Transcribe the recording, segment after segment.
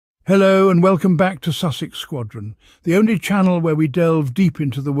Hello and welcome back to Sussex Squadron, the only channel where we delve deep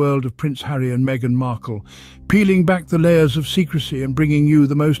into the world of Prince Harry and Meghan Markle, peeling back the layers of secrecy and bringing you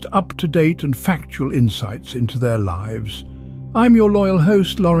the most up-to-date and factual insights into their lives. I'm your loyal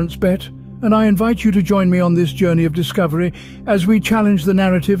host, Lawrence Bett, and I invite you to join me on this journey of discovery as we challenge the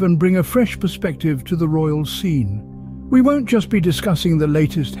narrative and bring a fresh perspective to the royal scene. We won't just be discussing the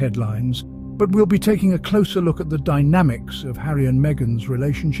latest headlines, but we'll be taking a closer look at the dynamics of Harry and Meghan's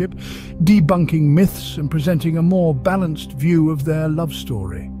relationship, debunking myths and presenting a more balanced view of their love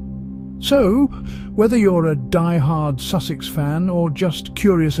story. So, whether you're a die-hard Sussex fan or just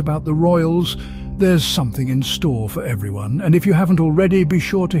curious about the royals, there's something in store for everyone. And if you haven't already, be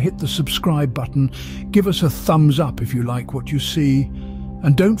sure to hit the subscribe button, give us a thumbs up if you like what you see,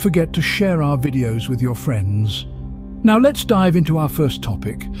 and don't forget to share our videos with your friends. Now let's dive into our first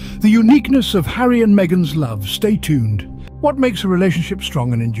topic, the uniqueness of Harry and Meghan's love. Stay tuned. What makes a relationship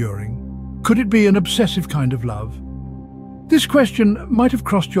strong and enduring? Could it be an obsessive kind of love? This question might have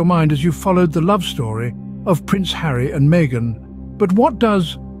crossed your mind as you followed the love story of Prince Harry and Meghan. But what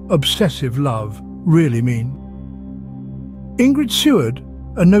does obsessive love really mean? Ingrid Seward,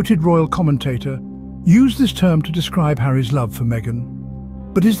 a noted royal commentator, used this term to describe Harry's love for Meghan.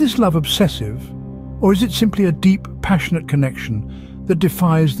 But is this love obsessive? Or is it simply a deep, passionate connection that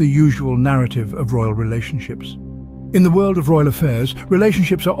defies the usual narrative of royal relationships? In the world of royal affairs,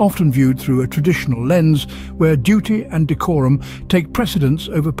 relationships are often viewed through a traditional lens where duty and decorum take precedence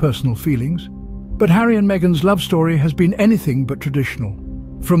over personal feelings. But Harry and Meghan's love story has been anything but traditional.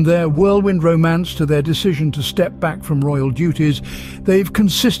 From their whirlwind romance to their decision to step back from royal duties, they've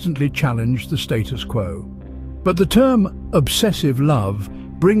consistently challenged the status quo. But the term obsessive love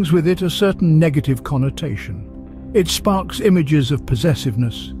brings with it a certain negative connotation. It sparks images of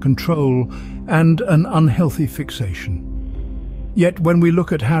possessiveness, control, and an unhealthy fixation. Yet when we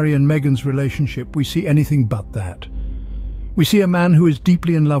look at Harry and Meghan's relationship, we see anything but that. We see a man who is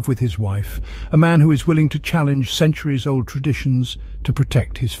deeply in love with his wife, a man who is willing to challenge centuries-old traditions to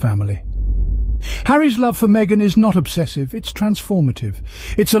protect his family. Harry's love for Meghan is not obsessive, it's transformative.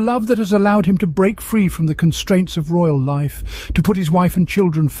 It's a love that has allowed him to break free from the constraints of royal life, to put his wife and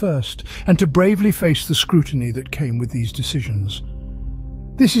children first, and to bravely face the scrutiny that came with these decisions.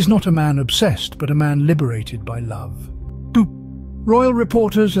 This is not a man obsessed, but a man liberated by love. Royal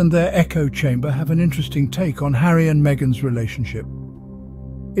reporters and their echo chamber have an interesting take on Harry and Meghan's relationship.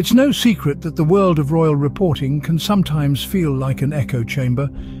 It's no secret that the world of royal reporting can sometimes feel like an echo chamber,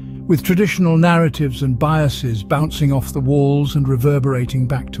 with traditional narratives and biases bouncing off the walls and reverberating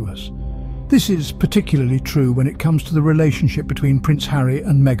back to us. This is particularly true when it comes to the relationship between Prince Harry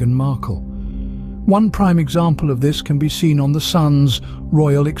and Meghan Markle. One prime example of this can be seen on The Sun's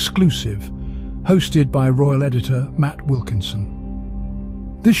Royal Exclusive, hosted by royal editor Matt Wilkinson.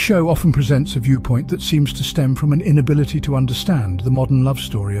 This show often presents a viewpoint that seems to stem from an inability to understand the modern love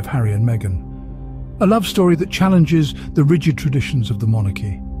story of Harry and Meghan. A love story that challenges the rigid traditions of the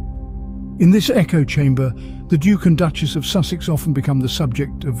monarchy. In this echo chamber, the Duke and Duchess of Sussex often become the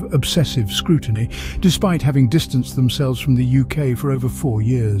subject of obsessive scrutiny, despite having distanced themselves from the UK for over 4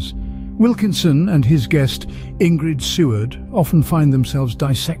 years. Wilkinson and his guest, Ingrid Seward, often find themselves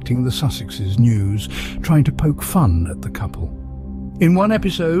dissecting the Sussexes' news, trying to poke fun at the couple. In one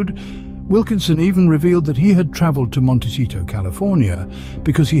episode, Wilkinson even revealed that he had travelled to Montecito, California,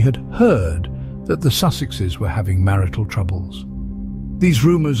 because he had heard that the Sussexes were having marital troubles. These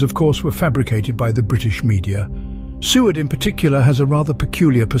rumours, of course, were fabricated by the British media. Seward, in particular, has a rather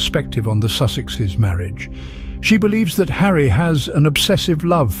peculiar perspective on the Sussexes' marriage. She believes that Harry has an obsessive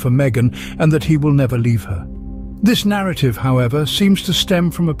love for Meghan and that he will never leave her. This narrative, however, seems to stem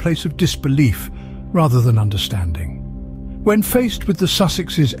from a place of disbelief rather than understanding. When faced with the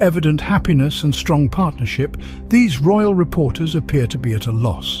Sussexes' evident happiness and strong partnership, these royal reporters appear to be at a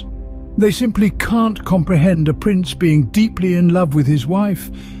loss. They simply can't comprehend a prince being deeply in love with his wife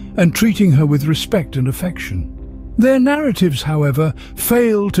and treating her with respect and affection. Their narratives, however,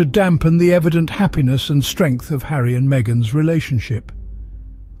 fail to dampen the evident happiness and strength of Harry and Meghan's relationship.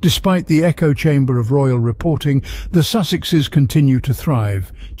 Despite the echo chamber of royal reporting, the Sussexes continue to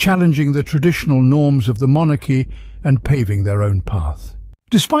thrive, challenging the traditional norms of the monarchy and paving their own path.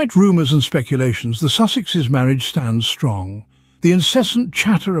 Despite rumours and speculations, the Sussexes' marriage stands strong. The incessant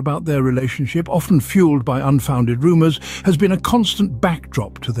chatter about their relationship, often fueled by unfounded rumours, has been a constant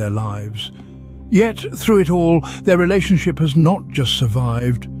backdrop to their lives. Yet, through it all, their relationship has not just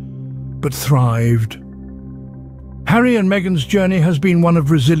survived, but thrived. Harry and Meghan's journey has been one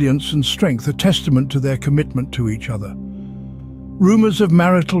of resilience and strength, a testament to their commitment to each other. Rumours of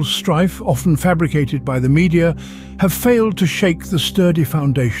marital strife, often fabricated by the media, have failed to shake the sturdy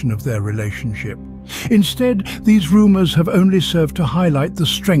foundation of their relationship. Instead, these rumours have only served to highlight the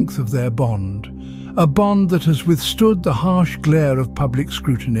strength of their bond, a bond that has withstood the harsh glare of public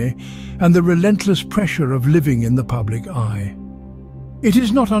scrutiny and the relentless pressure of living in the public eye. It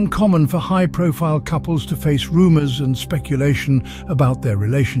is not uncommon for high-profile couples to face rumours and speculation about their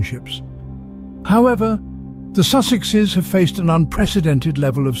relationships. However, the Sussexes have faced an unprecedented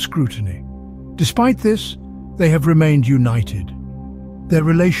level of scrutiny. Despite this, they have remained united. Their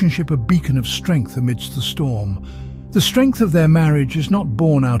relationship a beacon of strength amidst the storm. The strength of their marriage is not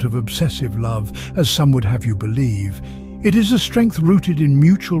born out of obsessive love, as some would have you believe. It is a strength rooted in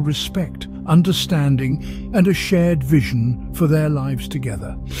mutual respect, understanding, and a shared vision for their lives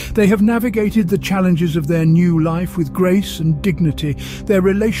together. They have navigated the challenges of their new life with grace and dignity, their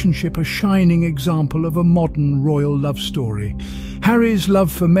relationship a shining example of a modern royal love story. Harry's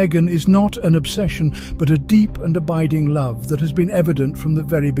love for Meghan is not an obsession, but a deep and abiding love that has been evident from the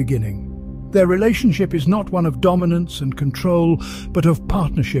very beginning. Their relationship is not one of dominance and control, but of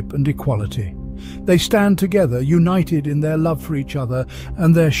partnership and equality. They stand together, united in their love for each other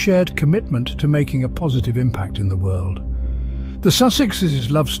and their shared commitment to making a positive impact in the world. The Sussexes'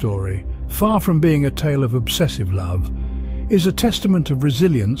 love story, far from being a tale of obsessive love, is a testament of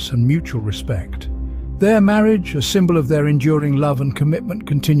resilience and mutual respect. Their marriage, a symbol of their enduring love and commitment,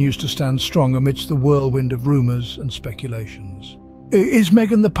 continues to stand strong amidst the whirlwind of rumours and speculations. Is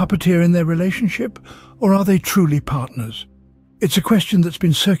Meghan the puppeteer in their relationship, or are they truly partners? It's a question that's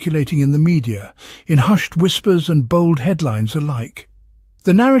been circulating in the media, in hushed whispers and bold headlines alike.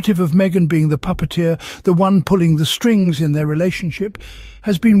 The narrative of Meghan being the puppeteer, the one pulling the strings in their relationship,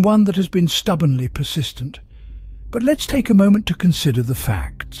 has been one that has been stubbornly persistent. But let's take a moment to consider the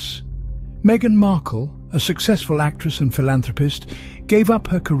facts. Meghan Markle, a successful actress and philanthropist, gave up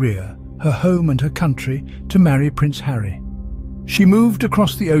her career, her home and her country to marry Prince Harry. She moved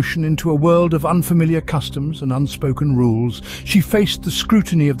across the ocean into a world of unfamiliar customs and unspoken rules. She faced the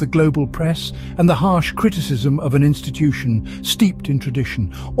scrutiny of the global press and the harsh criticism of an institution steeped in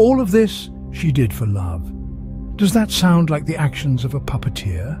tradition. All of this she did for love. Does that sound like the actions of a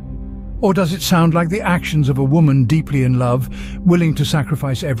puppeteer? Or does it sound like the actions of a woman deeply in love, willing to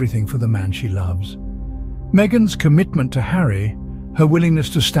sacrifice everything for the man she loves? Meghan's commitment to Harry, her willingness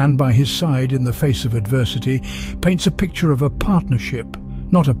to stand by his side in the face of adversity, paints a picture of a partnership,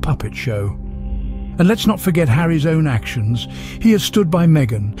 not a puppet show. And let's not forget Harry's own actions. He has stood by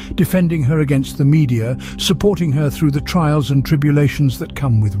Meghan, defending her against the media, supporting her through the trials and tribulations that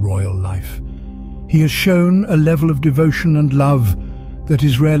come with royal life. He has shown a level of devotion and love that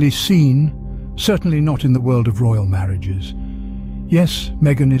is rarely seen, certainly not in the world of royal marriages. Yes,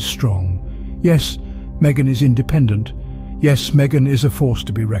 Meghan is strong. Yes, Meghan is independent. Yes, Meghan is a force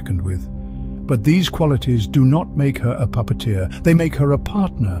to be reckoned with. But these qualities do not make her a puppeteer. They make her a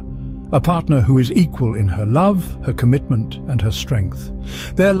partner who is equal in her love, her commitment, and her strength.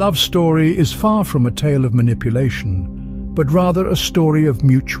 Their love story is far from a tale of manipulation, but rather a story of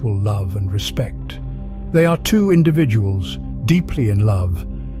mutual love and respect. They are two individuals, deeply in love,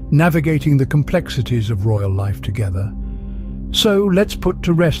 navigating the complexities of royal life together. So let's put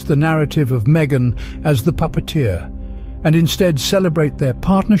to rest the narrative of Meghan as the puppeteer, and instead celebrate their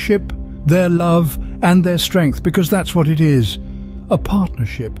partnership, their love, and their strength, because that's what it is. A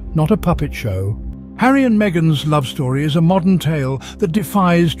partnership, not a puppet show. Harry and Meghan's love story is a modern tale that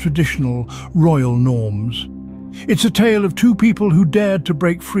defies traditional royal norms. It's a tale of two people who dared to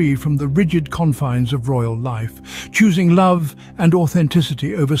break free from the rigid confines of royal life, choosing love and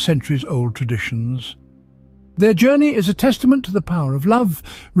authenticity over centuries-old traditions. Their journey is a testament to the power of love,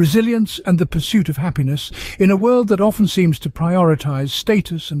 resilience, and the pursuit of happiness in a world that often seems to prioritize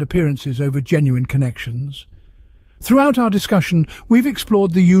status and appearances over genuine connections. Throughout our discussion, we've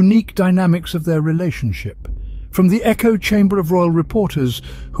explored the unique dynamics of their relationship, from the echo chamber of royal reporters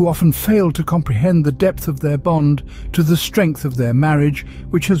who often fail to comprehend the depth of their bond to the strength of their marriage,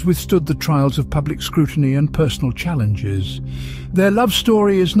 which has withstood the trials of public scrutiny and personal challenges. Their love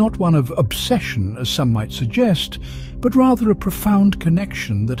story is not one of obsession, as some might suggest, but rather a profound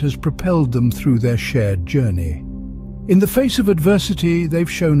connection that has propelled them through their shared journey. In the face of adversity, they've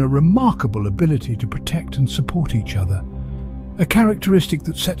shown a remarkable ability to protect and support each other, a characteristic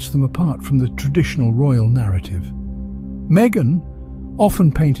that sets them apart from the traditional royal narrative. Meghan,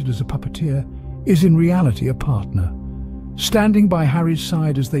 often painted as a puppeteer, is in reality a partner, standing by Harry's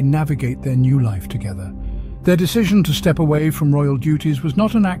side as they navigate their new life together. Their decision to step away from royal duties was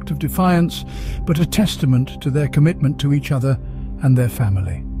not an act of defiance, but a testament to their commitment to each other and their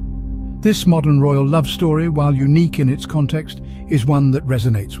family. This modern royal love story, while unique in its context, is one that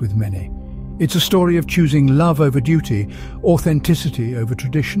resonates with many. It's a story of choosing love over duty, authenticity over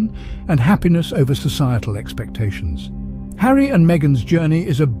tradition, and happiness over societal expectations. Harry and Meghan's journey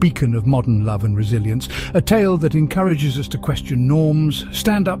is a beacon of modern love and resilience, a tale that encourages us to question norms,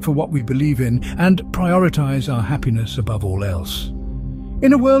 stand up for what we believe in, and prioritize our happiness above all else.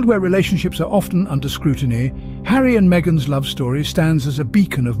 In a world where relationships are often under scrutiny, Harry and Meghan's love story stands as a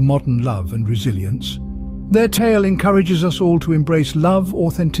beacon of modern love and resilience. Their tale encourages us all to embrace love,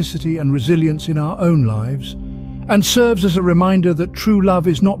 authenticity, and resilience in our own lives, and serves as a reminder that true love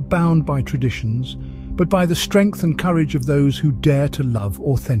is not bound by traditions, but by the strength and courage of those who dare to love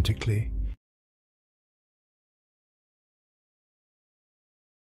authentically.